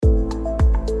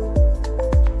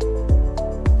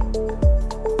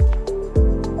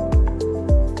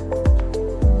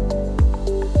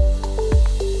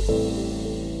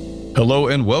Hello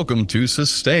and welcome to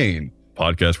Sustain,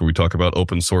 podcast where we talk about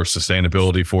open source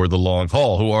sustainability for the long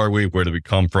haul. Who are we? Where did we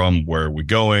come from? Where are we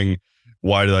going?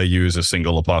 Why did I use a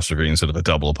single apostrophe instead of a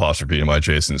double apostrophe in my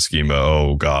JSON schema?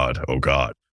 Oh God.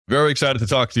 Very excited to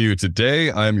talk to you today.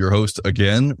 I am your host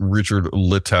again, Richard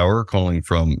Littauer, calling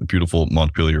from beautiful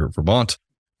Montpelier, Vermont.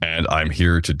 And I'm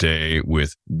here today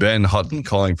with Ben Hutton,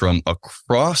 calling from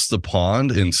across the pond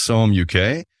in Soham,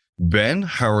 UK. Ben,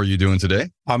 how are you doing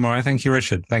today? I'm all right. Thank you,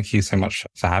 Richard. Thank you so much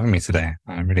for having me today.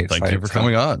 I'm really excited. Thank you for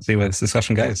coming on. See where this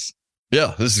discussion goes.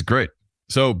 Yeah, this is great.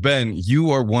 So, Ben,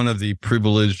 you are one of the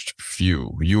privileged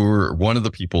few. You're one of the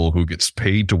people who gets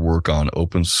paid to work on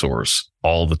open source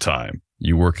all the time.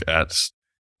 You work at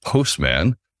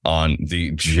Postman on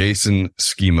the JSON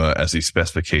schema as the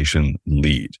specification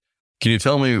lead. Can you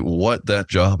tell me what that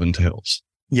job entails?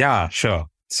 Yeah, sure.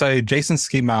 So JSON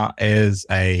schema is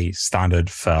a standard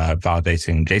for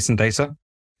validating JSON data.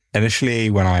 Initially,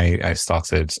 when I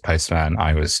started Postman,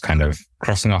 I was kind of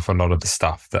crossing off a lot of the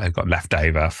stuff that had got left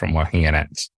over from working in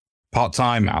it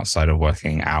part-time outside of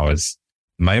working hours.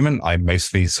 At the moment, I'm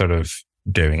mostly sort of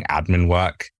doing admin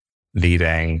work,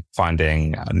 leading,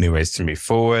 finding new ways to move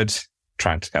forward,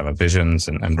 trying to gather visions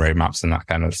and roadmaps and that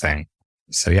kind of thing.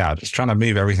 So yeah, just trying to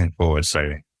move everything forward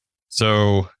slowly.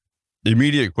 So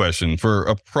immediate question for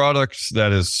a product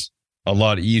that is a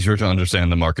lot easier to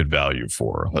understand the market value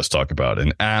for. Let's talk about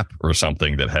an app or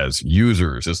something that has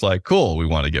users. It's like, cool, we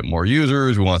want to get more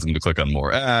users. We want them to click on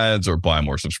more ads or buy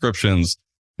more subscriptions.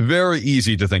 Very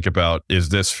easy to think about, is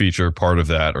this feature part of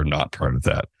that or not part of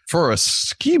that? For a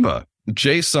schema,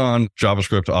 JSON,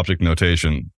 JavaScript object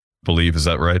notation, is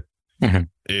that right? Mm-hmm.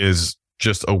 Is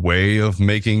just a way of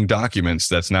making documents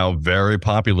that's now very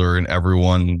popular and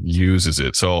everyone uses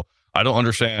it. So I don't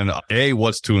understand, A,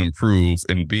 what's to improve,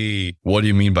 and B, what do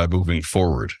you mean by moving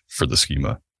forward for the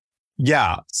schema?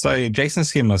 Yeah, so JSON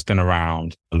schema has been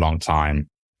around a long time.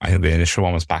 I think the initial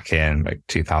one was back in like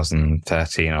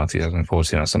 2013 or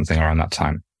 2014 or something around that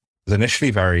time. It was initially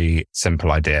a very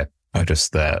simple idea of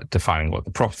just defining what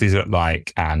the properties looked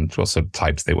like and what sort of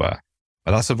types they were.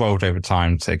 But that's evolved over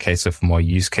time to cater for more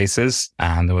use cases.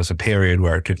 And there was a period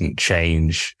where it didn't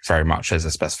change very much as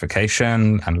a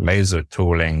specification, and layers of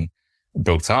tooling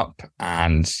built up.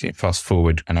 And fast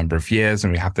forward a number of years,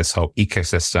 and we have this whole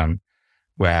ecosystem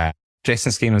where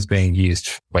JSON schema is being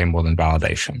used way more than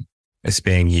validation. It's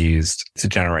being used to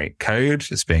generate code.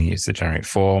 It's being used to generate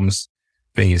forms,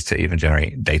 being used to even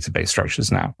generate database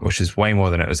structures now, which is way more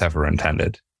than it was ever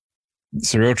intended.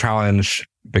 It's a real challenge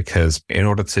because in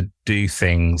order to do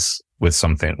things with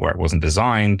something where it wasn't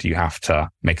designed, you have to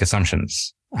make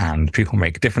assumptions, and people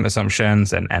make different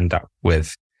assumptions and end up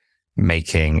with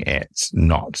making it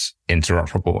not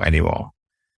interoperable anymore.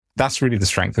 That's really the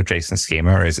strength of JSON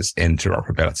schema, is its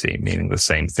interoperability, meaning the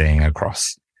same thing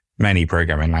across many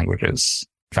programming languages.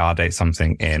 Validate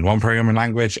something in one programming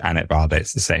language and it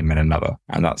validates the same in another.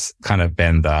 And that's kind of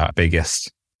been the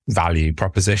biggest value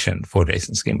proposition for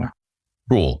JSON schema.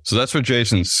 Cool. So that's for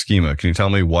JSON schema. Can you tell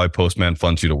me why Postman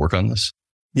funds you to work on this?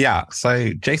 Yeah.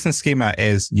 So JSON schema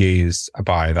is used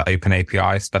by the Open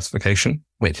API specification,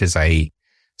 which is a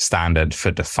standard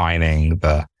for defining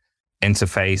the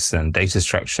interface and data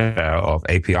structure of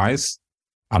APIs.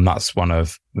 And that's one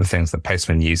of the things that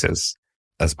Postman uses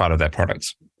as part of their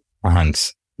product. And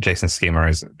JSON schema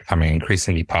is becoming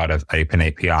increasingly part of Open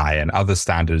API and other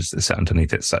standards that sit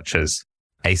underneath it, such as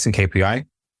async API.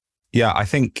 Yeah, I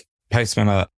think Postman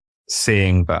are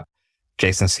seeing that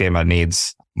JSON schema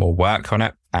needs more work on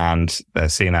it, and they're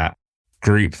seeing a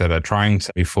group that are trying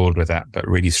to move forward with it, but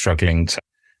really struggling to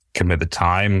commit the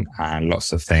time, and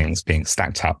lots of things being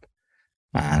stacked up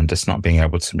and just not being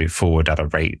able to move forward at a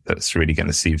rate that's really going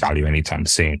to see value anytime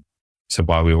soon. So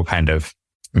while we were kind of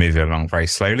moving along very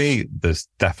slowly, there's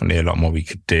definitely a lot more we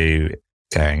could do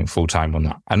going full time on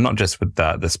that. And not just with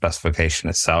the specification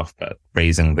itself, but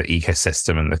raising the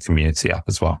ecosystem and the community up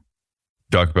as well.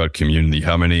 Talk about community.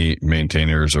 How many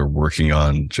maintainers are working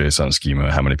on JSON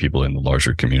schema? How many people in the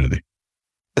larger community?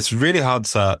 It's really hard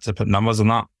to put numbers on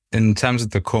that. In terms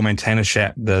of the core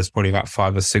maintainership, there's probably about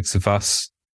 5 or 6 of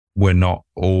us. We're not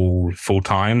all full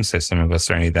time, so some of us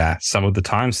are only there some of the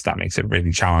time. So that makes it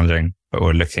really challenging. But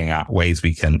we're looking at ways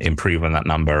we can improve on that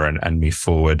number and move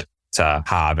forward to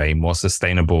have a more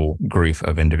sustainable group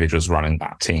of individuals running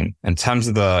that team. In terms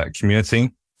of the community,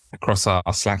 across our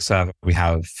Slack server, we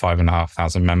have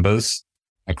 5,500 members.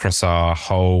 Across our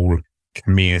whole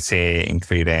community,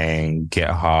 including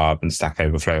GitHub and Stack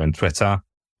Overflow and Twitter,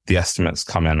 the estimates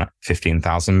come in at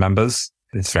 15,000 members.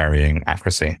 It's varying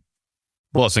accuracy.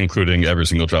 Plus, including every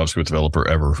single JavaScript developer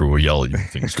ever who will yell at you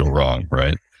if things go wrong,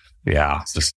 right? Yeah.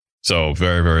 It's just So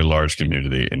very, very large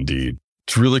community indeed.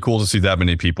 It's really cool to see that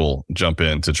many people jump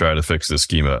in to try to fix this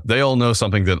schema. They all know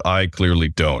something that I clearly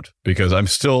don't, because I'm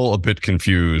still a bit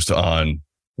confused on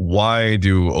why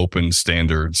do open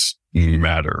standards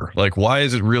matter? Like, why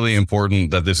is it really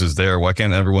important that this is there? Why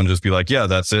can't everyone just be like, yeah,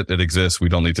 that's it. It exists. We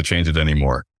don't need to change it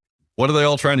anymore. What are they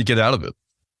all trying to get out of it?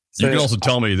 So you can also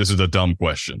tell me this is a dumb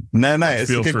question. No, it's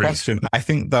a good question. I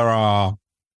think there are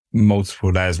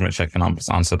multiple layers in which I can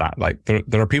answer that. Like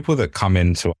there are people that come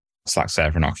into Slack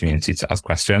server in our community to ask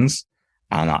questions,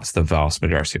 and that's the vast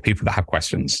majority of people that have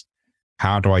questions.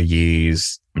 How do I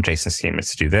use JSON schema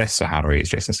to do this? Or how do I use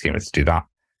JSON schema to do that?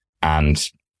 And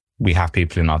we have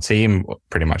people in our team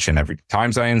pretty much in every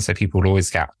time zone, so people will always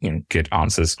get good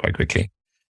answers quite quickly.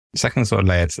 The second sort of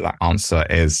layer to that answer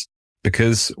is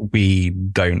because we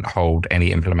don't hold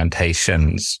any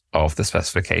implementations of the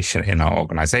specification in our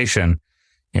organization,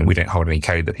 we don't hold any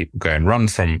code that people go and run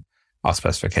from our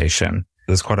specification.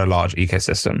 There's quite a large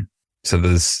ecosystem. So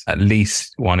there's at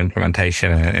least one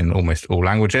implementation in almost all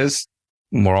languages.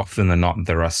 More often than not,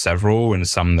 there are several, and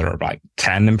some there are like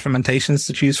 10 implementations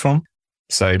to choose from.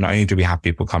 So not only do we have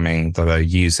people coming that are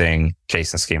using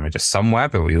JSON schema just somewhere,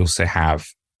 but we also have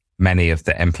many of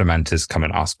the implementers come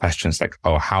and ask questions like,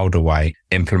 oh, how do I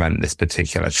implement this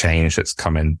particular change that's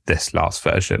come in this last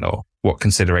version? Or what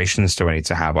considerations do I need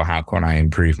to have? Or how can I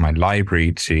improve my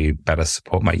library to better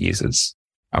support my users?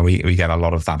 And we get a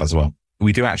lot of that as well.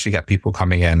 We do actually get people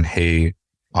coming in who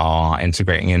are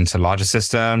integrating into larger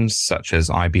systems such as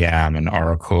IBM and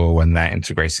Oracle. When they're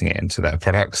integrating it into their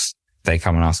products, they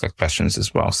come and ask us questions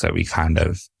as well. So we kind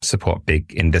of support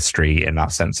big industry in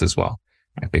that sense as well.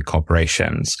 Like big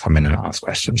corporations come in and ask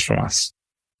questions from us.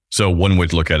 So one way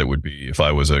to look at it would be if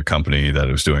I was a company that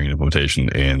was doing an implementation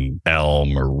in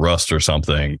Elm or Rust or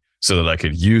something, so that I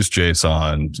could use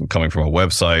JSON coming from a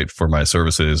website for my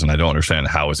services, and I don't understand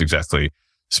how it's exactly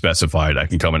specified, I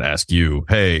can come and ask you,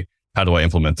 hey, how do I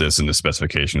implement this in this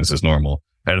specification? Is this normal?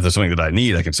 And if there's something that I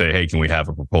need, I can say, hey, can we have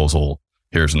a proposal?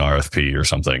 Here's an RFP or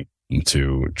something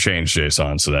to change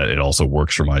JSON so that it also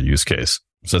works for my use case.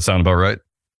 Does that sound about right?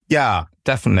 Yeah,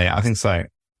 definitely. I think so.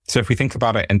 So if we think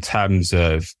about it in terms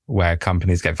of where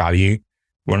companies get value,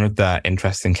 one of the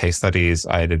interesting case studies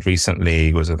I did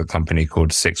recently was with a company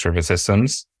called Six River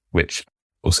Systems, which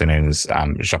also known as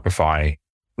Shopify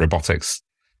Robotics,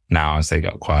 now as they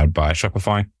got acquired by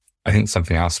Shopify. I think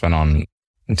something else went on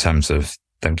in terms of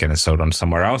them getting sold on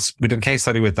somewhere else. We did a case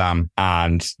study with them,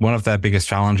 and one of their biggest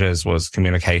challenges was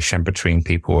communication between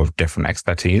people with different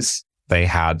expertise. They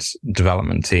had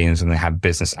development teams and they had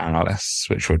business analysts,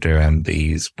 which were doing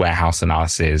these warehouse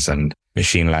analysis and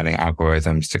machine learning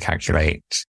algorithms to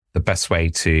calculate the best way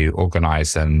to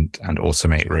organize and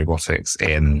automate robotics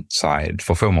inside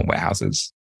fulfillment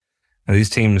warehouses. And these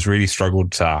teams really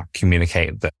struggled to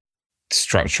communicate the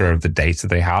structure of the data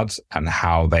they had and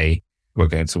how they were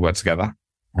going to work together.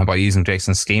 And by using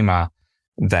JSON schema,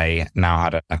 they now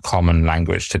had a common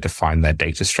language to define their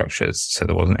data structures. So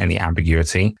there wasn't any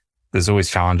ambiguity. There's always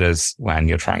challenges when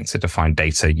you're trying to define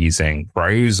data using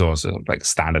prose or sort of like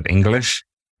standard English.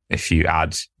 If you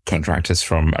add contractors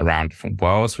from around different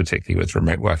worlds, particularly with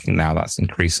remote working now, that's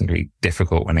increasingly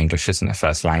difficult when English isn't a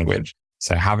first language.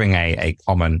 So having a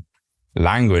common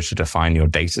language to define your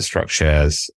data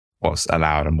structures, what's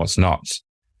allowed and what's not,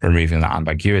 removing that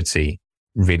ambiguity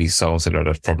really solves a lot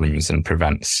of problems and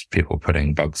prevents people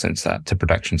putting bugs into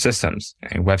production systems.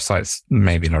 Websites,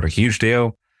 maybe not a huge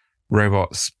deal.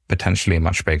 Robots, potentially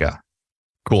much bigger.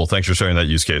 Cool. Thanks for sharing that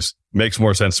use case. Makes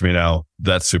more sense to me now.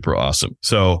 That's super awesome.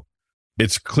 So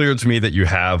it's clear to me that you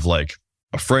have like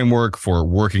a framework for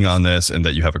working on this and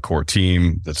that you have a core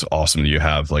team. That's awesome that you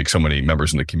have like so many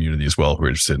members in the community as well who are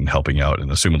interested in helping out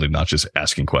and assumedly not just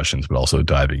asking questions, but also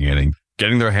diving in and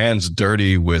getting their hands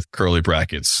dirty with curly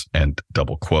brackets and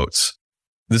double quotes.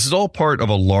 This is all part of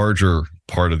a larger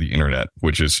part of the internet,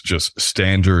 which is just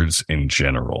standards in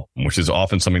general, which is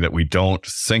often something that we don't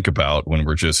think about when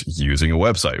we're just using a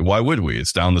website. Why would we?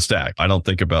 It's down the stack. I don't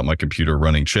think about my computer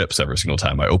running chips every single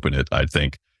time I open it. I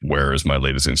think, where is my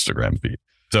latest Instagram feed?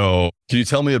 So can you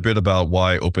tell me a bit about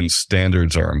why open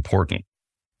standards are important?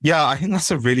 Yeah, I think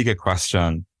that's a really good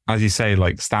question. As you say,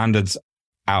 like standards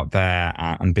out there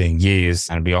and being used,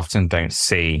 and we often don't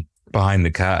see behind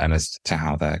the curtain as to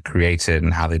how they're created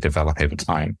and how they develop over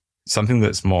time. Something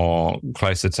that's more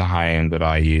closer to home that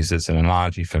I use as an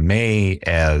analogy for me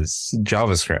is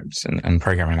JavaScript and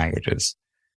programming languages.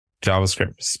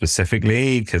 JavaScript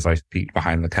specifically, because I peeked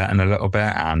behind the curtain a little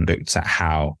bit and looked at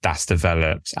how that's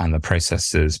developed and the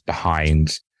processes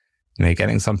behind,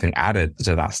 getting something added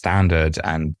to that standard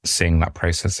and seeing that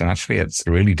process. And actually, it's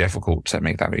really difficult to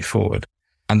make that move forward.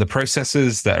 And the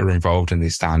processes that are involved in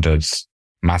these standards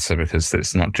matter because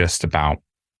it's not just about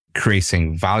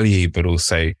creating value, but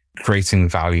also creating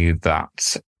value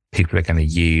that people are going to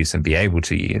use and be able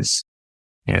to use.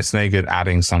 It's no good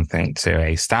adding something to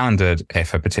a standard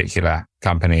if a particular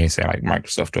company, say like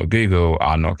Microsoft or Google,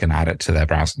 are not going to add it to their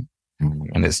browser.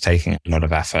 And it's taking a lot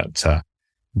of effort to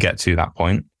get to that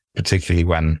point, particularly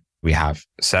when we have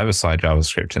server-side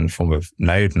JavaScript in the form of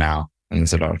Node now. And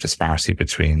there's a lot of disparity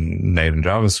between Node and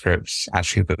JavaScript.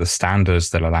 Actually, that the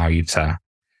standards that allow you to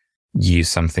use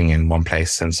something in one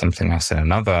place and something else in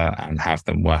another and have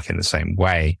them work in the same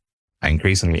way are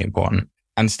increasingly important.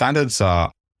 And standards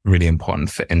are really important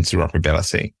for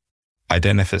interoperability. I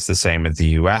don't know if it's the same in the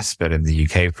US, but in the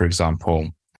UK, for example,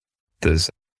 there's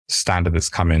a standard that's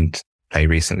come into play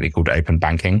recently called open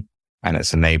banking, and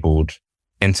it's enabled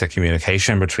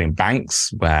intercommunication between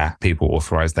banks where people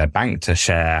authorize their bank to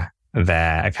share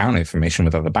their account information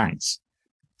with other banks.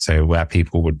 So where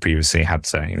people would previously had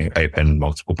to, open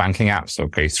multiple banking apps or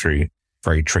go through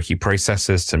very tricky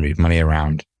processes to move money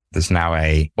around, there's now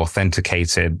a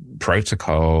authenticated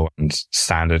protocol and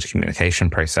standard communication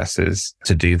processes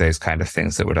to do those kind of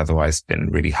things that would otherwise have been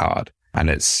really hard. And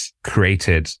it's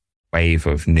created a wave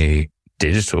of new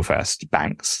digital first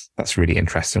banks. That's really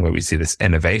interesting, where we see this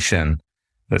innovation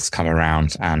that's come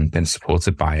around and been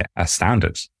supported by a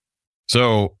standard.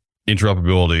 So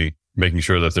interoperability, making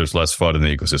sure that there's less FUD in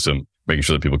the ecosystem, making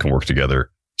sure that people can work together.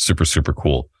 Super, super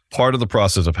cool. Part of the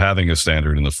process of having a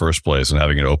standard in the first place and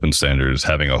having an open standard is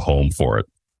having a home for it.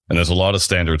 And there's a lot of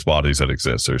standards bodies that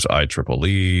exist. There's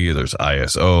IEEE, there's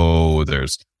ISO,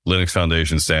 there's Linux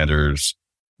Foundation standards.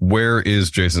 Where is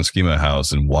JSON Schema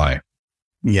House and why?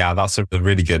 Yeah, that's a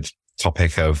really good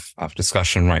topic of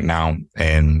discussion right now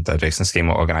in the JSON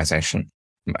Schema organization.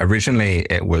 Originally,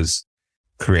 it was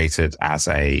created as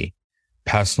a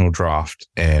personal draft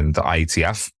in the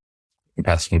IETF. A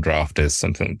personal draft is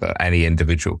something that any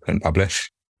individual can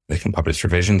publish. They can publish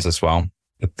revisions as well,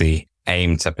 with the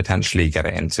aim to potentially get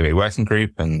it into a working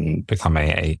group and become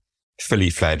a fully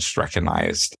fledged,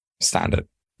 recognized standard.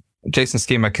 JSON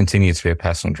Schema continued to be a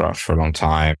personal draft for a long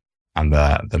time, and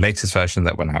the latest version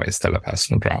that went out is still a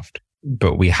personal draft.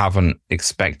 But we haven't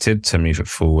expected to move it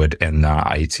forward in the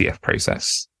IETF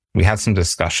process. We had some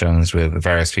discussions with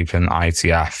various people in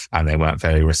IETF, and they weren't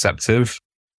very receptive.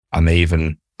 And they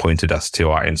even pointed us to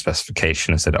our own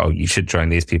specification and said, oh, you should join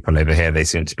these people over here. They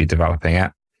seem to be developing it.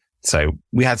 So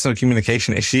we had some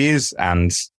communication issues,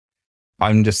 and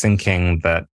I'm just thinking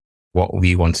that what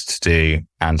we wanted to do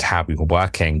and how we were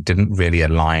working didn't really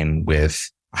align with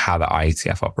how the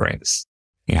IETF operates.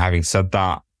 Having said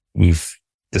that, we've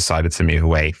decided to move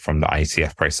away from the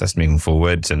IETF process moving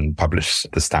forward and publish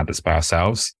the standards by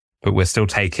ourselves. But we're still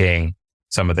taking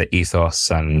some of the ethos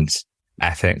and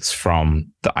ethics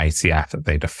from the IETF that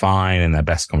they define in their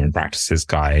best common practices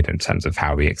guide in terms of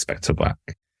how we expect to work.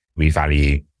 We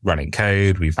value running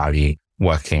code. We value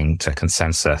working to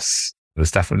consensus. There's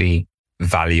definitely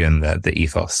value in the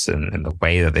ethos and in the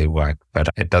way that they work, but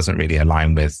it doesn't really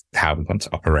align with how we want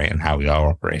to operate and how we are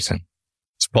operating.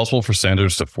 It's possible for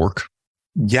standards to fork.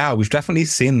 Yeah, we've definitely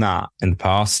seen that in the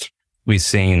past. We've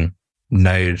seen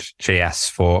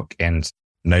Node.js fork in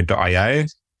Node.io.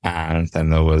 And then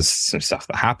there was some stuff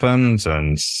that happened,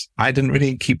 and I didn't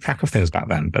really keep track of things back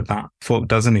then, but that fork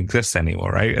doesn't exist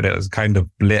anymore, right? And it was kind of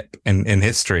blip in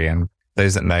history. And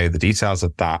those that know the details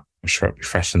of that, I'm sure it'll be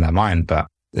fresh in their mind, but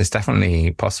it's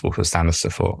definitely possible for standards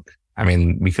to fork. I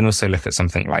mean, we can also look at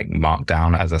something like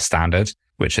Markdown as a standard,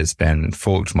 which has been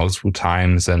forked multiple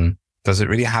times. And does it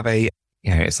really have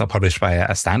it's not published by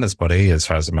a standards body as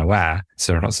far as I'm aware.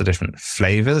 So there are lots of different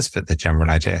flavors, but the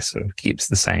general idea sort of keeps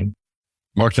the same.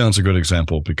 Markdown's a good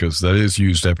example because that is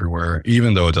used everywhere,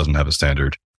 even though it doesn't have a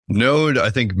standard. Node, I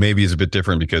think maybe is a bit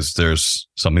different because there's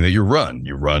something that you run.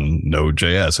 You run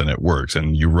Node.js and it works,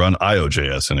 and you run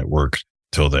IO.js and it worked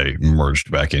till they merged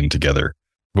back in together.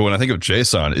 But when I think of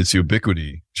JSON, its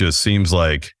ubiquity just seems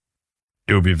like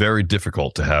it would be very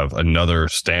difficult to have another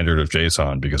standard of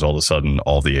JSON because all of a sudden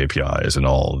all the APIs and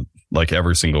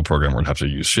every single programmer would have to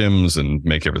use shims and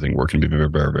make everything work and be very,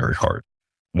 very, very hard.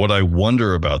 What I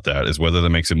wonder about that is whether that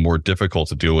makes it more difficult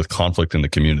to deal with conflict in the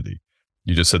community.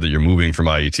 You just said that you're moving from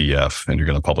IETF and you're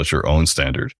going to publish your own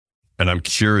standard. And I'm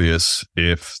curious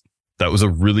if that was a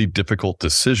really difficult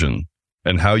decision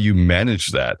and how you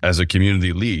manage that as a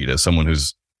community lead, as someone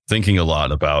who's thinking a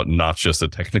lot about not just the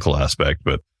technical aspect,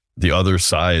 but the other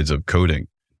sides of coding.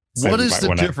 So what is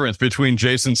the difference between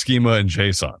JSON schema and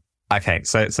JSON? Okay,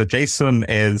 so JSON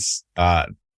is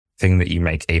thing that you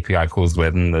make API calls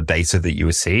with, and the data that you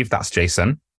receive, that's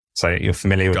JSON. So you're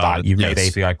familiar with Got that. it. You've Yes.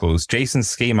 made API calls. JSON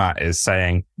schema is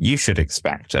saying you should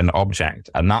expect an object,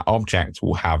 and that object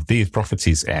will have these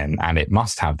properties in, and it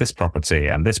must have this property,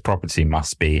 and this property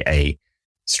must be a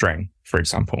string, for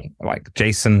example. Like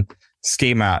JSON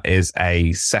schema is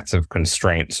a set of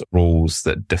constraints, rules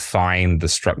that define the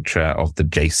structure of the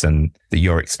JSON that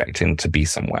you're expecting to be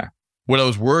somewhere. What I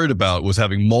was worried about was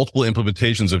having multiple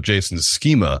implementations of JSON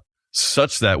schema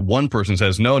such that one person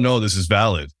says, no, this is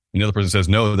valid. And the other person says,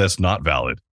 no, that's not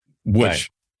valid, which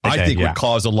I think would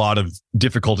cause a lot of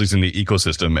difficulties in the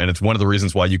ecosystem. And it's one of the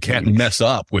reasons why you can't mess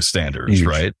up with standards,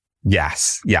 right?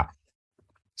 Yes. Yeah.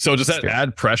 So does that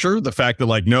add pressure? The fact that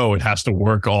like, no, it has to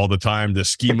work all the time. The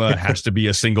schema has to be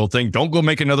a single thing. Don't go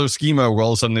make another schema where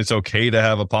all of a sudden it's okay to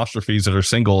have apostrophes that are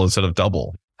single instead of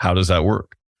double. How does that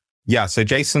work? Yeah, so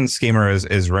JSON schema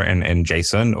is written in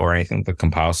JSON or anything that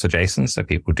compiles to JSON. So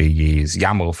people do use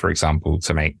YAML, for example,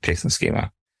 to make JSON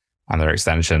schema. And there are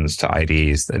extensions to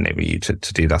IDEs that enable you to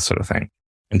do that sort of thing.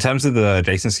 In terms of the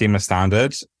JSON schema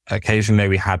standard, occasionally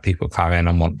we had people come in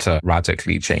and want to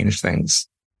radically change things.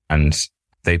 And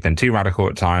they've been too radical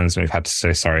at times. And we've had to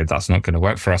say, sorry, that's not going to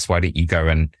work for us. Why don't you go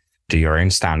and do your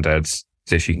own standards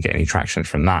so if you can get any traction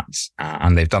from that?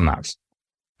 And they've done that.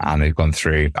 And they've gone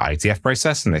through the IETF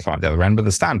process and they come out the other end with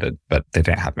a standard, but they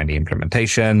don't have many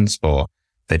implementations or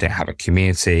they don't have a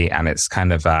community. And it's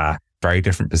kind of a very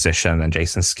different position than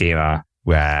JSON schema,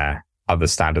 where other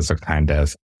standards are kind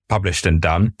of published and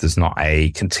done. There's not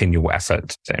a continual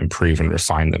effort to improve and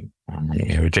refine them.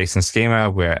 With JSON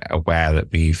schema, we're aware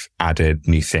that we've added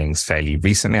new things fairly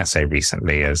recently. I say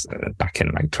recently as back in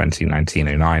like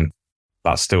 2019-09.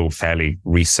 That's still fairly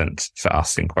recent for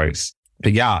us in quotes.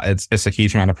 But yeah, it's a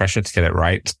huge amount of pressure to get it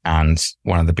right. And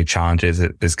one of the big challenges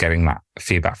is getting that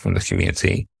feedback from the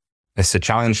community. It's a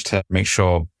challenge to make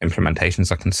sure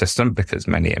implementations are consistent because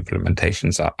many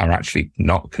implementations are actually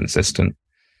not consistent.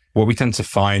 What we tend to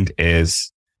find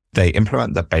is they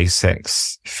implement the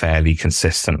basics fairly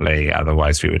consistently.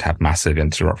 Otherwise, we would have massive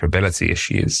interoperability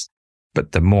issues.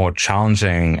 But the more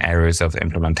challenging areas of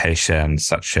implementation,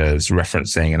 such as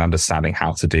referencing and understanding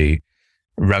how to do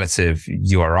relative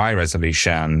URI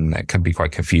resolution, it can be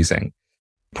quite confusing.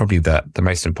 Probably the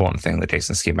most important thing that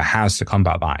JSON schema has to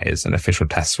combat that is an official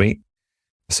test suite.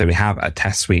 So we have a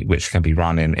test suite which can be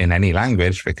run in any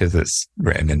language because it's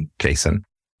written in JSON.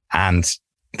 And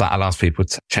that allows people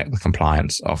to check the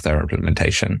compliance of their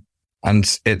implementation.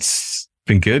 And it's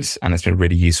been good and it's been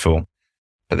really useful.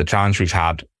 But the challenge we've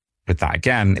had with that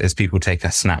again is people take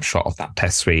a snapshot of that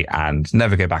test suite and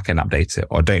never go back and update it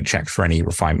or don't check for any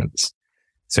refinements.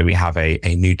 So we have a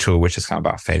new tool which has come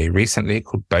about fairly recently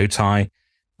called Bowtie,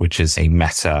 which is a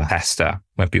meta tester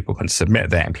where people can submit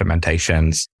their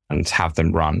implementations and have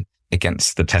them run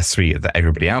against the test suite that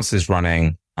everybody else is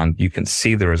running. And you can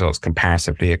see the results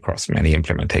comparatively across many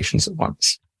implementations at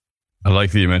once. I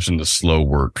like that you mentioned the slow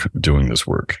work doing this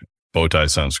work. Bowtie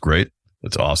sounds great.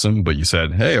 That's awesome. But you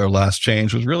said, hey, our last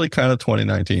change was really kind of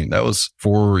 2019. That was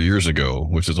 4 years ago,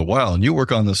 which is a while. And you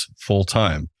work on this full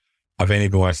time. I've only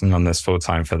been working on this full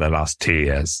time for the last 2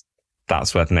 years.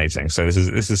 That's worth noting. So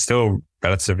this is still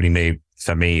relatively new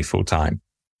for me full time.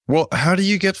 Well, how do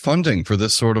you get funding for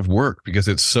this sort of work? Because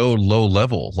it's so low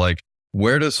level. Like,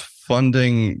 where does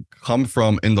funding come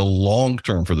from in the long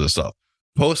term for this stuff?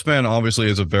 Postman obviously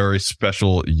is a very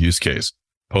special use case.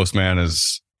 Postman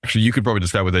is, actually, you could probably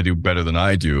describe what they do better than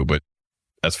I do, but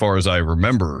as far as I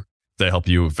remember, they help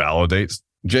you validate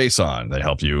JSON. They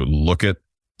help you look at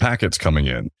packets coming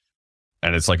in.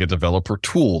 And it's like a developer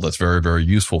tool that's very, very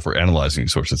useful for analyzing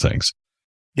these sorts of things.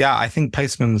 Yeah, I think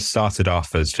Postman started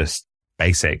off as just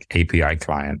basic API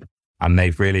client, and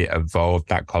they've really evolved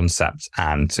that concept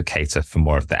and to cater for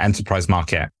more of the enterprise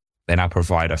market. They now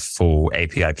provide a full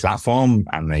API platform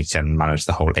and they can manage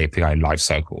the whole API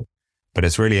lifecycle. But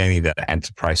it's really only the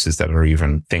enterprises that are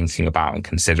even thinking about and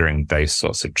considering those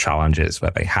sorts of challenges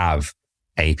where they have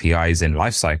APIs in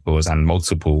lifecycles and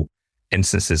multiple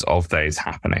instances of those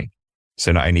happening.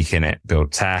 So not only can it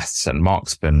build tests and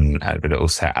mocks, but it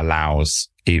also allows,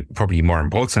 probably more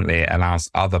importantly, it allows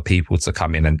other people to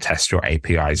come in and test your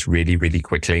APIs really, really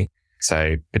quickly.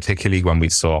 So particularly when we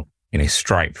saw,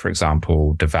 Stripe, for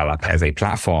example, develop as a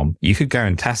platform, you could go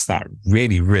and test that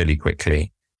really, really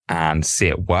quickly and see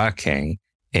it working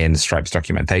in Stripe's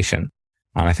documentation.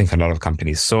 And I think a lot of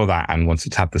companies saw that and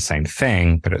wanted to have the same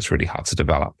thing, but it's really hard to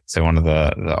develop. So one of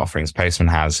the offerings Postman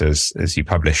has is you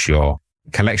publish your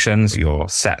collections, your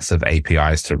sets of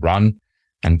APIs to run,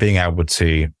 and being able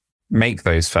to make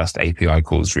those first API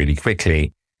calls really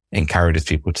quickly encourages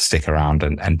people to stick around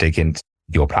and dig into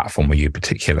your platform or your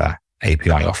particular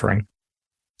API offering.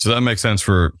 So that makes sense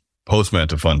for Postman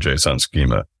to fund JSON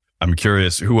schema. I'm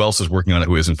curious who else is working on it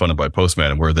who isn't funded by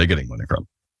Postman, and where are they getting money from?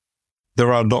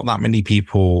 There are not that many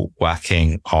people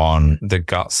working on the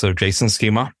guts of JSON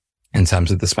schema in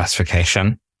terms of the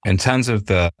specification. In terms of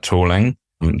the tooling,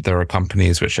 there are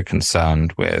companies which are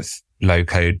concerned with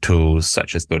low-code tools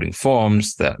such as building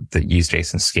forms that use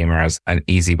JSON schema as an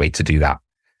easy way to do that.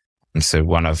 And so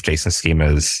one of JSON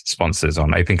schema's sponsors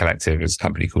on Open Collective is a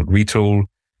company called Retool,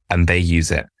 and they use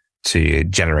it to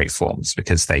generate forms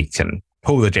because they can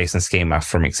pull the JSON schema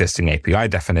from existing API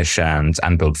definitions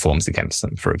and build forms against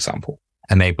them, for example.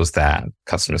 Enables their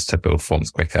customers to build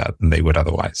forms quicker than they would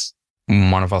otherwise.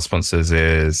 One of our sponsors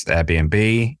is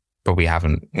Airbnb, but we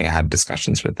haven't had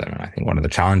discussions with them. And I think one of the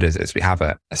challenges is we have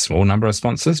a small number of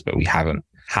sponsors, but we haven't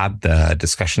had the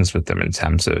discussions with them in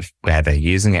terms of where they're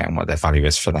using it and what their value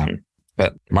is for them.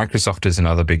 But Microsoft is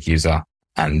another big user,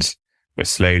 and we're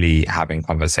slowly having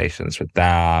conversations with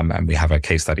them. And we have a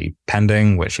case study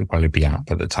pending, which will probably be out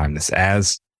by the time this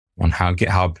airs, on how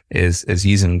GitHub is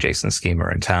using JSON schema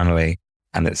internally.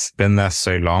 And it's been there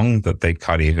so long that they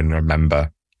can't even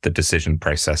remember the decision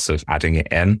process of adding it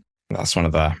in. That's one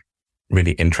of the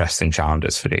really interesting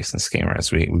challenges for JSON schema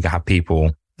is we have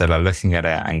people that are looking at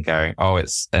it and going, oh,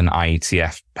 it's an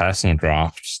IETF personal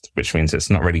draft, which means it's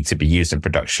not ready to be used in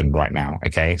production right now.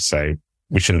 Okay. So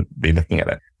we shouldn't be looking at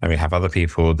it. And we have other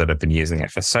people that have been using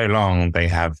it for so long, they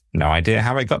have no idea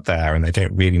how it got there and they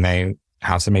don't really know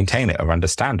how to maintain it or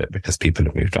understand it because people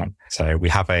have moved on. So we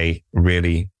have a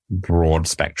really broad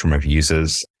spectrum of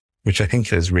users, which I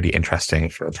think is really interesting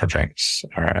for a project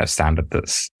or a standard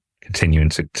that's continuing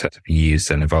to be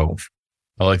used and evolve.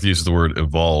 I like to use the word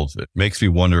evolve. It makes me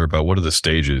wonder about what are the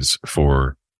stages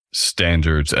for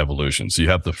standards evolution. So you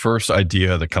have the first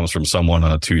idea that comes from someone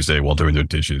on a Tuesday while doing their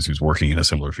dishes who's working in a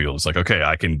similar field. It's like, okay,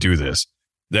 I can do this.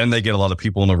 Then they get a lot of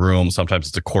people in the room. Sometimes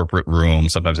it's a corporate room.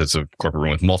 Sometimes it's a corporate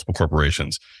room with multiple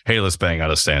corporations. Hey, let's bang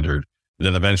out a standard. And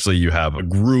then eventually you have a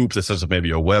group that sets up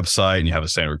maybe a website and you have a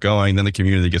standard going. Then the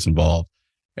community gets involved.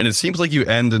 And it seems like you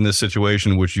end in this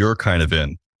situation, which you're kind of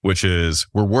in, which is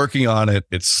we're working on it.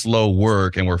 It's slow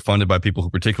work and we're funded by people who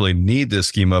particularly need this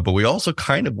schema, but we also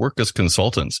kind of work as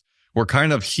consultants. We're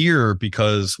kind of here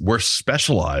because we're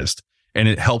specialized and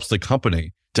it helps the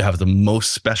company to have the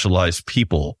most specialized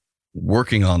people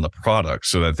working on the product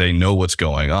so that they know what's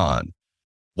going on.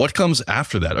 What comes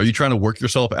after that? Are you trying to work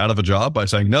yourself out of a job by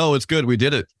saying, no, it's good. We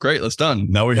did it. Great. That's done.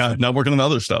 Now working on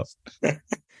other stuff.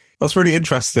 That's really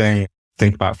interesting.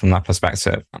 Think about it from that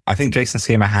perspective. I think JSON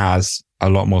schema has a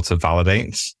lot more to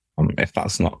validate, if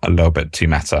that's not a little bit too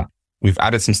meta. We've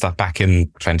added some stuff back in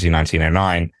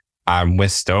 2019-09, and we're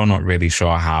still not really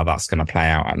sure how that's going to play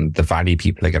out and the value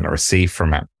people are going to receive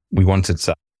from it. We wanted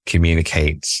to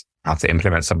communicate how to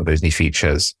implement some of those new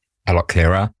features a lot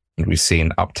clearer. And we've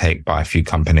seen uptake by a few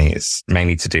companies,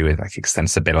 mainly to do with like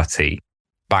extensibility.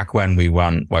 Back when we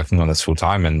weren't working on this full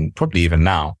time, and probably even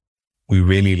now, we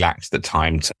really lacked the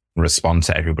time to respond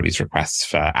to everybody's requests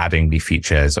for adding new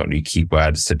features or new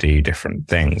keywords to do different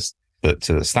things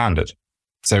to the standard.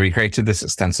 So we created this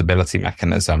extensibility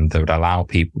mechanism that would allow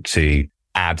people to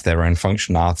add their own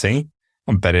functionality,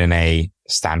 but in a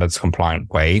standards compliant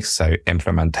way. So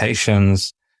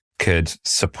implementations could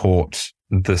support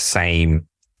the same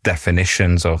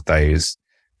definitions of those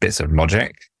bits of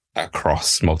logic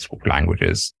across multiple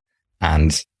languages.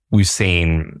 And we've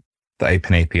seen the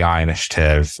Open API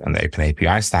initiative and the Open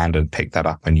API standard pick that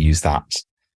up and use that.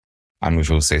 And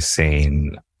we've also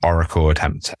seen Oracle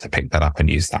attempt to pick that up and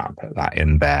use that, put that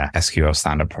in their SQL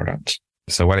standard product.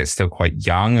 So while it's still quite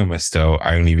young and we're still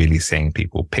only really seeing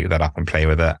people pick that up and play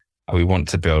with it, we want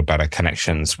to build better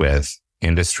connections with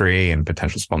industry and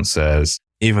potential sponsors,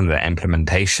 even the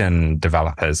implementation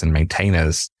developers and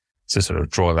maintainers, to sort of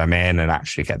draw them in and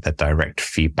actually get their direct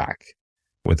feedback.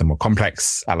 With the more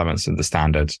complex elements of the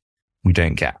standard, we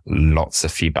don't get lots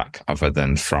of feedback other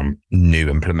than from new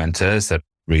implementers that are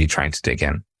really trying to dig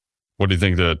in. What do you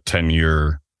think the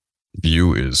 10-year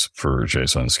view is for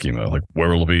JSON schema? Like where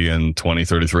will it be in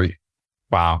 2033?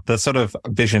 Wow. The sort of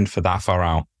vision for that far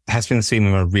out has been seen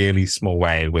in a really small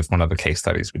way with one of the case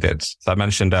studies we did. So I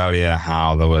mentioned earlier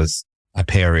how there was a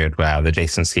period where the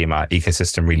JSON schema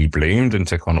ecosystem really bloomed and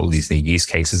took on all these new use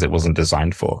cases it wasn't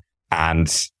designed for.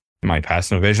 And my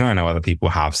personal vision, I know other people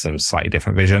have some slightly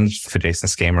different visions for JSON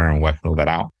schema and working all that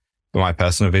out. But my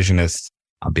personal vision is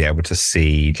I'll be able to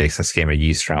see JSON schema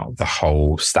used throughout the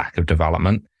whole stack of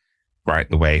development, right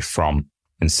the way from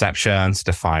inception to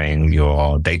defining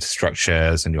your data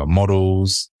structures and your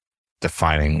models,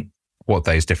 defining what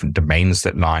those different domains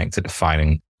look like, to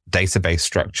defining database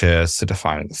structures, to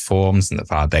defining the forms and the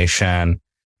validation,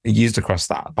 used across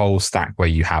that whole stack where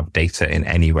you have data in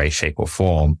any way, shape or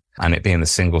form, and it being the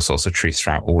single source of truth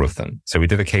throughout all of them. So we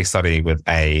did a case study with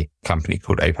a company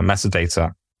called Open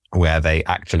Metadata, where they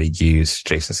actually used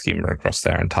JSON schema across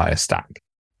their entire stack.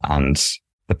 And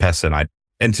the person I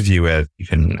interview with, you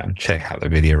can check out the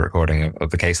video recording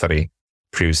of the case study,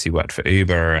 previously worked for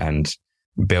Uber and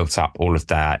built up all of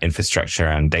their infrastructure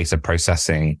and data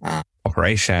processing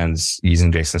operations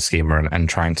using JSON schema and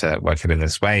trying to work it in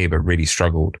this way, but really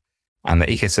struggled. And the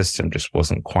ecosystem just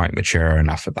wasn't quite mature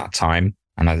enough at that time.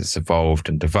 And as it's evolved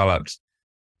and developed,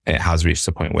 it has reached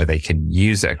the point where they can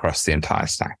use it across the entire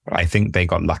stack. But I think they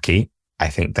got lucky. I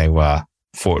think they were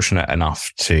fortunate enough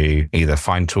to either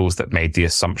find tools that made the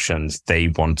assumptions they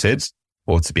wanted,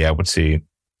 or to be able to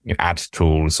add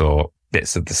tools or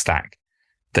bits of the stack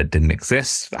that didn't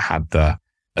exist, that had the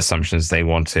assumptions they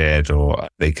wanted, or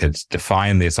they could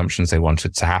define the assumptions they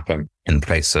wanted to happen in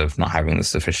place of not having the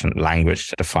sufficient language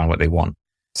to define what they want.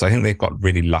 So I think they've got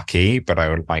really lucky, but I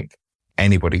would like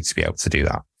anybody to be able to do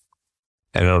that.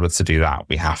 And in order to do that,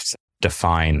 we have to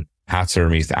define how to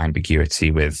remove the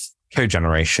ambiguity with code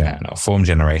generation or form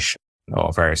generation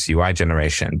or various UI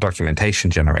generation, documentation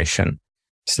generation.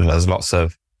 So there's lots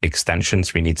of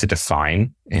extensions we need to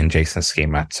define in JSON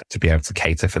schema to be able to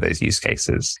cater for those use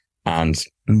cases. And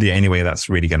the only way that's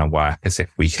really going to work is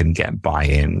if we can get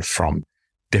buy-in from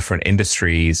different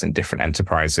industries and different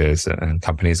enterprises and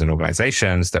companies and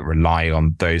organizations that rely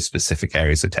on those specific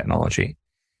areas of technology.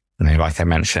 And like I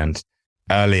mentioned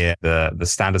earlier, the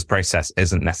standards process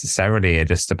isn't necessarily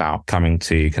just about coming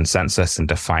to consensus and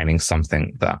defining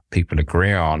something that people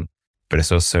agree on, but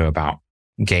it's also about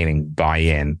gaining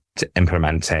buy-in to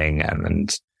implementing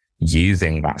and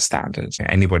using that standard.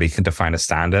 Anybody can define a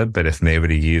standard, but if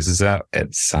nobody uses it,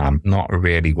 it's not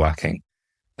really working.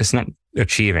 It's not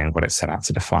achieving what it's set out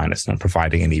to define. It's not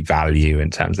providing any value in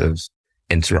terms of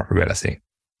interoperability.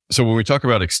 So when we talk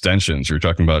about extensions, you're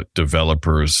talking about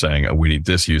developers saying, oh, we need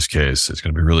this use case. It's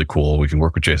going to be really cool. We can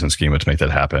work with JSON schema to make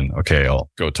that happen. Okay, I'll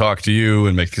go talk to you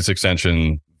and make this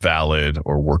extension valid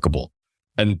or workable.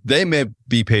 And they may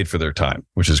be paid for their time,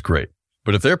 which is great.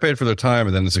 But if they're paid for their time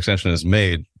and then this extension is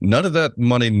made, none of that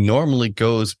money normally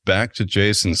goes back to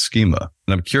JSON schema.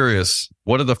 And I'm curious,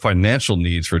 what are the financial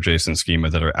needs for JSON schema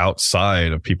that are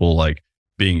outside of people like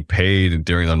being paid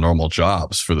during their normal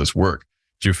jobs for this work?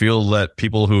 Do you feel that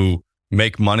people who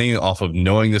make money off of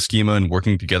knowing the schema and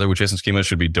working together with JSON schema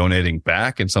should be donating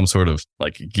back in some sort of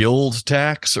like guild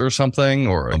tax or something,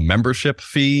 or a membership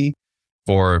fee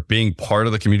for being part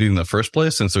of the community in the first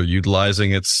place, since they're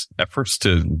utilizing its efforts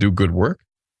to do good work?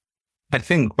 I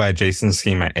think where JSON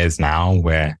schema is now,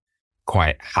 we're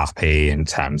quite happy in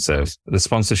terms of the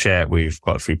sponsorship we've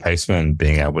got through Postman,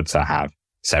 being able to have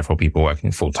several people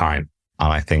working full time.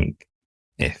 And I think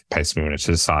if Postman were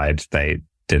to decide they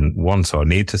didn't want or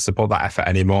need to support that effort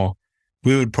anymore,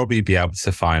 we would probably be able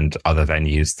to find other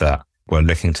venues that were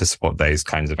looking to support those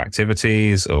kinds of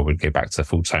activities, or would go back to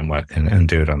full-time work and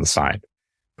do it on the side.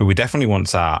 But we definitely want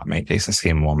to make JSON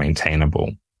schema more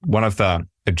maintainable. One of the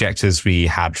objectives we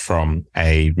had from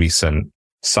a recent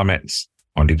summit,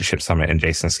 or leadership summit in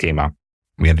JSON schema,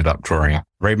 we ended up drawing a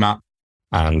roadmap,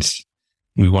 and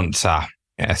we want to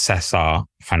assess our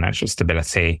financial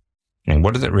stability. And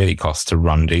what does it really cost to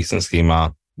run JSON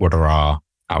schema? What are our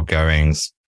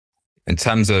outgoings? In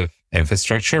terms of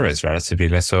infrastructure, it's relatively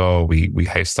little. We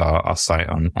host our site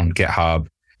on GitHub,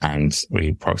 and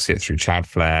we proxy it through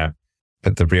Cloudflare.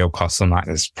 But the real cost on that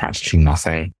is practically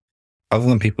nothing. Other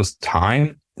than people's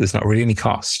time, there's not really any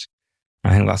cost.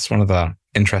 I think that's one of the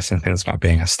interesting things about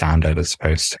being a standard as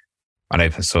opposed to an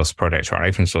open source project or an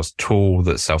open source tool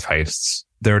that self-hosts.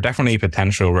 There are definitely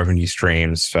potential revenue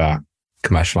streams for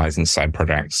commercializing side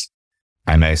projects.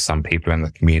 I know some people in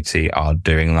the community are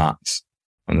doing that,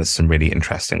 and there's some really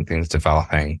interesting things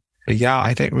developing. But yeah,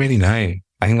 I don't really know.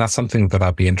 I think that's something that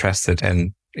I'd be interested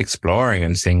in exploring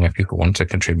and seeing if people want to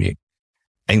contribute.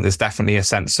 I think there's definitely a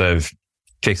sense of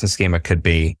JSON schema could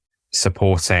be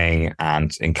supporting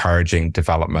and encouraging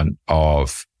development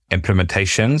of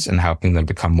implementations and helping them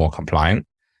become more compliant,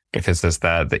 because as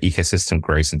the ecosystem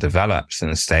grows and develops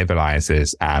and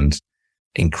stabilizes and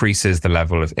increases the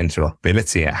level of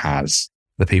interoperability it has,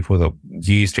 the people that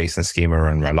use JSON schema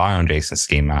and rely on JSON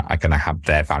schema are going to have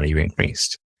their value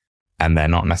increased. And they're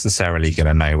not necessarily going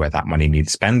to know where that money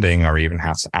needs spending or even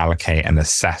how to allocate and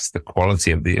assess the quality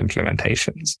of the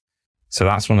implementations. So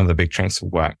that's one of the big chunks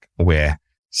of work we're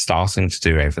starting to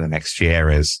do over the next year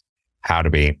is how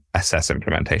do we assess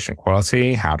implementation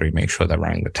quality? How do we make sure they're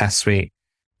running the test suite?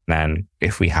 Then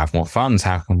if we have more funds,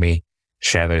 how can we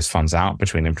share those funds out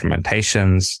between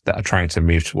implementations that are trying to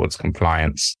move towards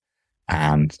compliance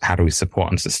and how do we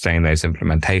support and sustain those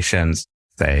implementations?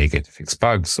 They get to fix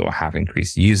bugs or have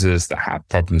increased users that have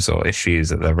problems or issues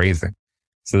that they're raising.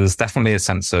 So there's definitely a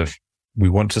sense of we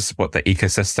want to support the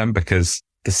ecosystem because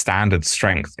the standard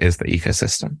strength is the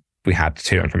ecosystem. If we had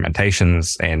 2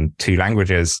 implementations in 2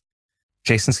 languages,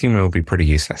 JSON schema will be pretty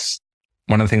useless.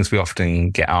 One of the things we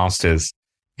often get asked is,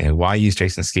 why use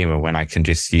JSON schema when I can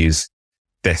just use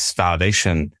this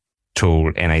validation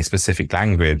tool in a specific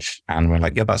language? And we're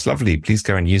like, yeah, that's lovely. Please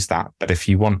go and use that. But if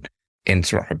you want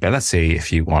interoperability,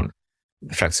 if you want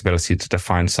the flexibility to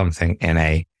define something in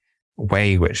a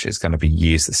way which is going to be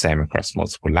used the same across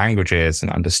multiple languages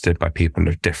and understood by people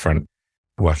of different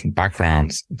working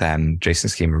backgrounds, then JSON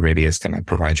schema really is going to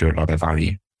provide you a lot of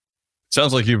value.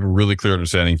 Sounds like you have a really clear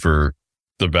understanding for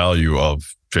the value of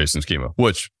JSON schema,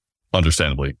 which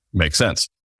understandably makes sense.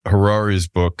 Harari's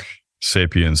book,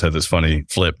 Sapiens, had this funny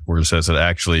flip where it says that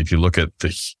actually, if you look at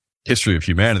the history of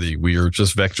humanity, we are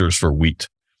just vectors for wheat.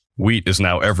 Wheat is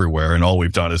now everywhere, and all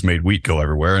we've done is made wheat go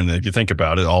everywhere. And if you think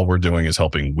about it, all we're doing is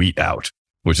helping wheat out,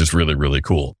 which is really, really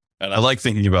cool. And I like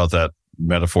thinking about that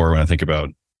metaphor when I think about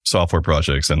software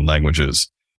projects and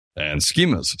languages and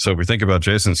schemas. So if we think about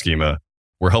JSON schema,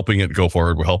 we're helping it go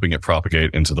forward. We're helping it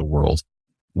propagate into the world.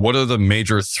 What are the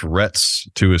major threats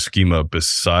to a schema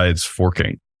besides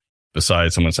forking?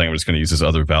 Besides someone saying, I'm just going to use this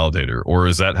other validator? Or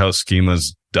is that how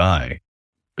schemas die?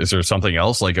 Is there something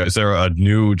else? Like, is there a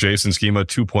new JSON schema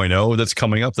 2.0 that's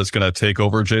coming up that's going to take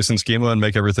over JSON schema and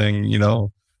make everything,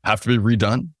 have to be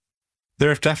redone? There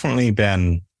have definitely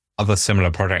been other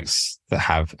similar projects that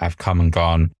have come and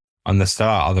gone. And there still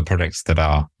are other projects that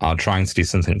are trying to do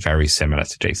something very similar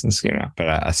to JSON schema, but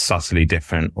are subtly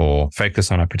different or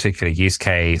focus on a particular use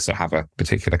case or have a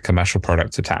particular commercial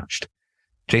product attached.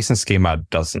 JSON schema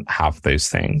doesn't have those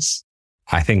things.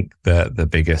 I think the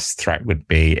biggest threat would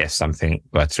be if something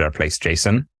were to replace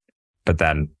JSON, but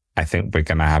then I think we're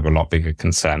going to have a lot bigger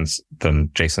concerns than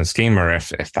JSON schema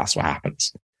if that's what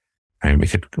happens. I mean,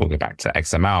 we'll go back to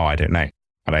XML. I don't know.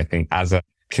 But I think as a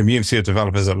community of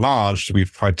developers at large,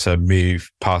 we've tried to move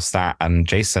past that. And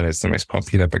JSON is the most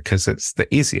popular because it's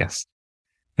the easiest.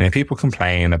 People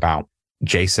complain about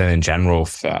JSON in general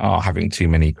for having too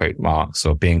many quote marks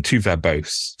or being too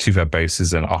verbose. Too verbose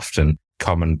is an often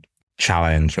common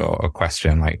challenge or a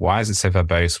question like, why is it so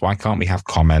verbose? Why can't we have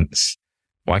comments?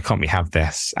 Why can't we have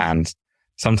this? And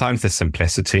sometimes the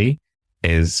simplicity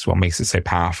is what makes it so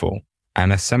powerful.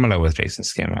 And it's similar with JSON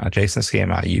schema. A JSON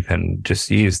schema, you can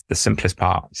just use the simplest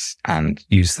parts and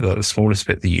use the smallest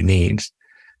bit that you need.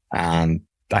 And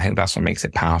I think that's what makes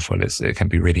it powerful is it can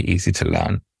be really easy to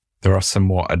learn. There are some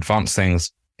more advanced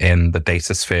things in the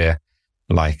data sphere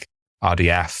like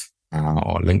RDF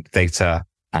or linked data.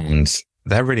 And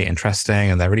they're really interesting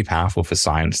and they're really powerful for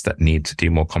science that need to do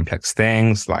more complex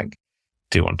things like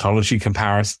do ontology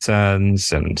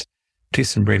comparisons and do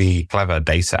some really clever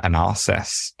data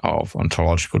analysis of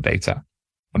ontological data.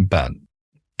 But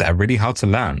they're really hard to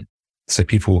learn. So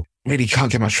people really can't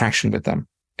get much traction with them,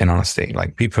 in honesty.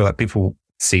 Like people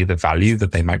see the value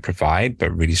that they might provide,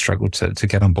 but really struggle to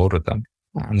get on board with them.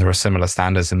 And there are similar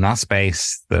standards in that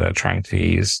space that are trying to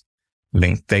use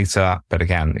linked data. But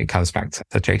again, it comes back to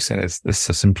JSON. It's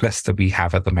the simplest that we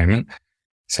have at the moment.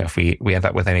 So if we end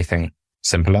up with anything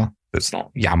simpler, that's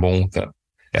not YAML, that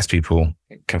gets people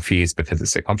confused because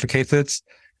it's so complicated,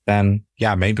 then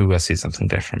yeah, maybe we'll see something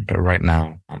different. But right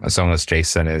now, as long as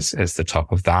JSON is the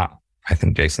top of that, I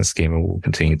think JSON schema will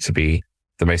continue to be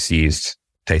the most used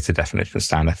data definition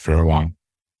standard for a while.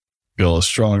 Feel a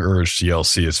strong urge to yell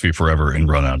CSV forever and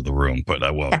run out of the room, but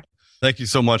I won't. Thank you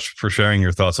so much for sharing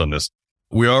your thoughts on this.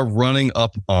 We are running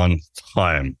up on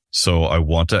time. So I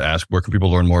want to ask, where can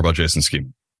people learn more about JSON schema?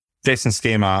 JSON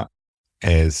schema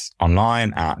is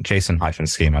online at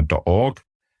json-schema.org.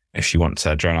 If you want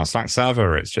to join our Slack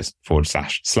server, it's just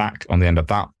 /Slack on the end of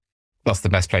that. That's the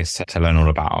best place to learn all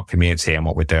about our community and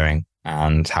what we're doing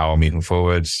and how we're moving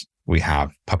forward. We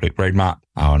have public roadmap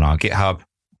on our GitHub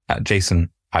at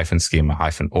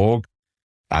json-schema.org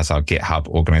as our GitHub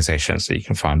organization. So you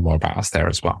can find more about us there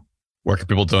as well. Where can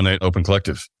people donate Open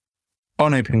Collective?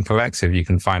 On Open Collective, you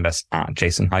can find us at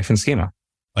json-schema.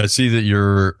 I see that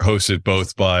you're hosted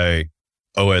both by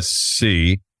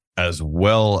OSC as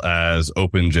well as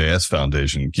OpenJS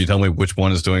Foundation. Can you tell me which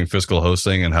one is doing physical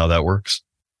hosting and how that works?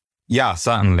 Yeah,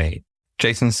 certainly.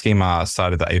 JSON Schema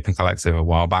started the Open Collective a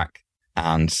while back,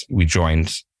 and we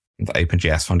joined the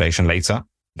OpenJS Foundation later.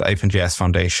 The OpenJS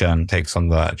Foundation takes on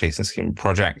the JSON Schema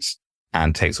project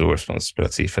and takes all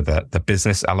responsibility for the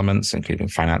business elements, including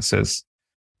finances.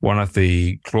 One of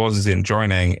the clauses in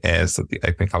joining is that the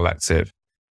Open Collective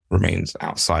remains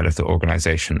outside of the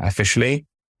organization officially,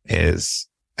 is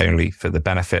only for the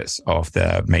benefits of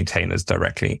the maintainers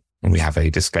directly. And we have a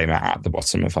disclaimer at the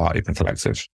bottom of our Open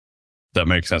Collective. That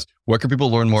makes sense. Where can people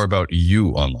learn more about you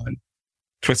online?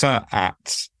 Twitter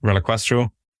at Reliquestral.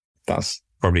 That's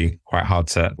probably quite hard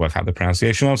to work out the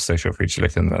pronunciation of, so feel free to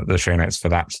look in the show notes for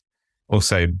that.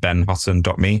 Also,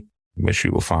 benhutton.me, which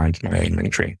you will find my own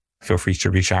link tree. Feel free to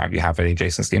reach out if you have any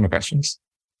JSON schema questions.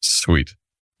 Sweet.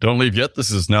 Don't leave yet. This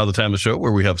is now the time of the show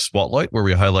where we have Spotlight, where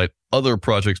we highlight other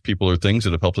projects, people, or things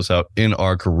that have helped us out in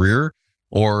our career.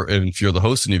 Or if you're the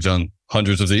host and you've done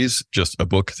hundreds of these, just a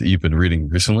book that you've been reading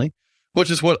recently, which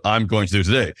is what I'm going to do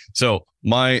today. So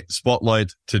my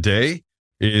Spotlight today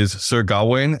is Sir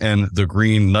Gawain and the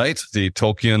Green Knight, the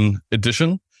Tolkien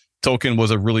edition. Tolkien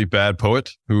was a really bad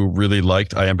poet who really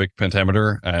liked iambic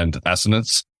pentameter and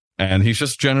assonance, and he's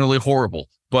just generally horrible.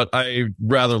 But I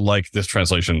rather like this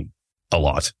translation a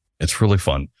lot. It's really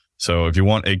fun. So if you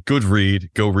want a good read,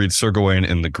 go read Sir Gawain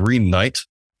and the Green Knight.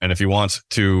 And if you want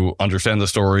to understand the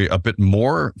story a bit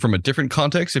more from a different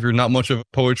context, if you're not much of a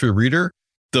poetry reader,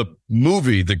 the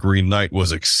movie The Green Knight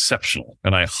was exceptional.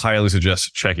 And I highly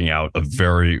suggest checking out a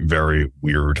very, very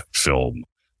weird film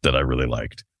that I really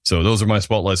liked. So those are my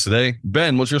spotlights today.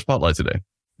 Ben, what's your spotlight today?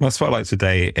 My spotlight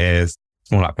today is a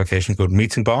small application called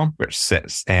Meeting Bar, which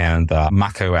sits in the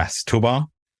macOS toolbar.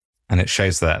 And it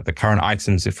shows the current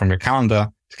items from your calendar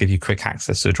to give you quick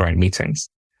access to join meetings.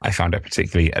 I found it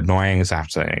particularly annoying as I have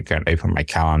to go and open my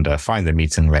calendar, find the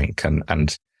meeting link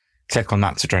and click on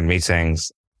that to join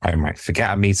meetings. I might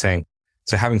forget a meeting.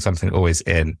 So having something always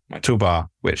in my toolbar,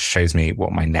 which shows me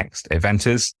what my next event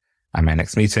is and my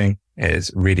next meeting, is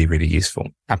really, really useful.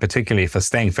 And particularly for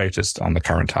staying focused on the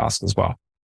current task as well.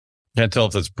 Can't tell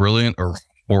if that's brilliant or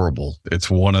horrible. It's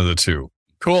one of the two.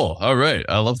 Cool. All right.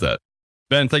 I love that.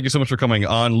 Ben, thank you so much for coming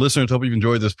on. Listeners, hope you've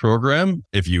enjoyed this program.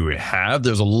 If you have,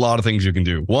 there's a lot of things you can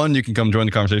do. One, you can come join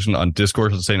the conversation on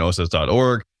Discord at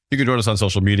sustainoss.org. You can join us on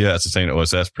social media at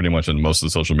sustainoss, pretty much on most of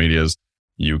the social medias.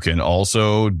 You can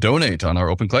also donate on our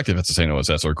Open Collective at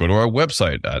sustainoss, or go to our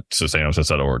website at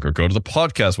sustainoss.org, or go to the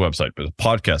podcast website, but the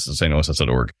podcast at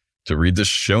sustainoss.org to read the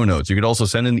show notes. You can also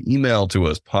send an email to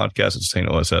us,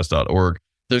 podcast@sustainoss.org.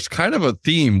 There's kind of a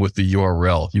theme with the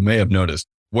URL, you may have noticed,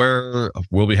 where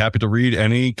we'll be happy to read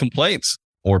any complaints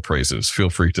or praises. Feel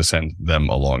free to send them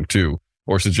along too,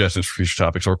 or suggestions for future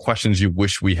topics or questions you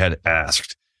wish we had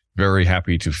asked. Very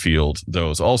happy to field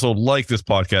those. Also, like this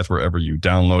podcast wherever you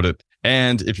download it.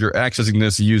 And if you're accessing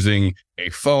this using a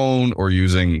phone or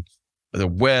using the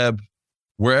web,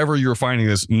 wherever you're finding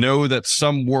this, know that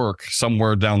some work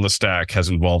somewhere down the stack has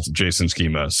involved JSON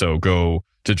Schema. So go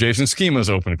to JSON Schema's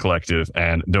Open Collective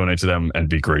and donate to them and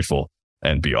be grateful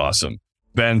and be awesome.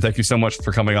 Ben, thank you so much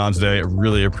for coming on today. I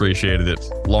really appreciated it.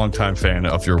 Longtime fan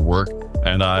of your work.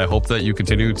 And I hope that you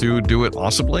continue to do it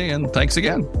awesomely. And thanks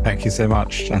again. Thank you so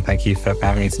much. And thank you for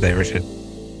having me today, Richard.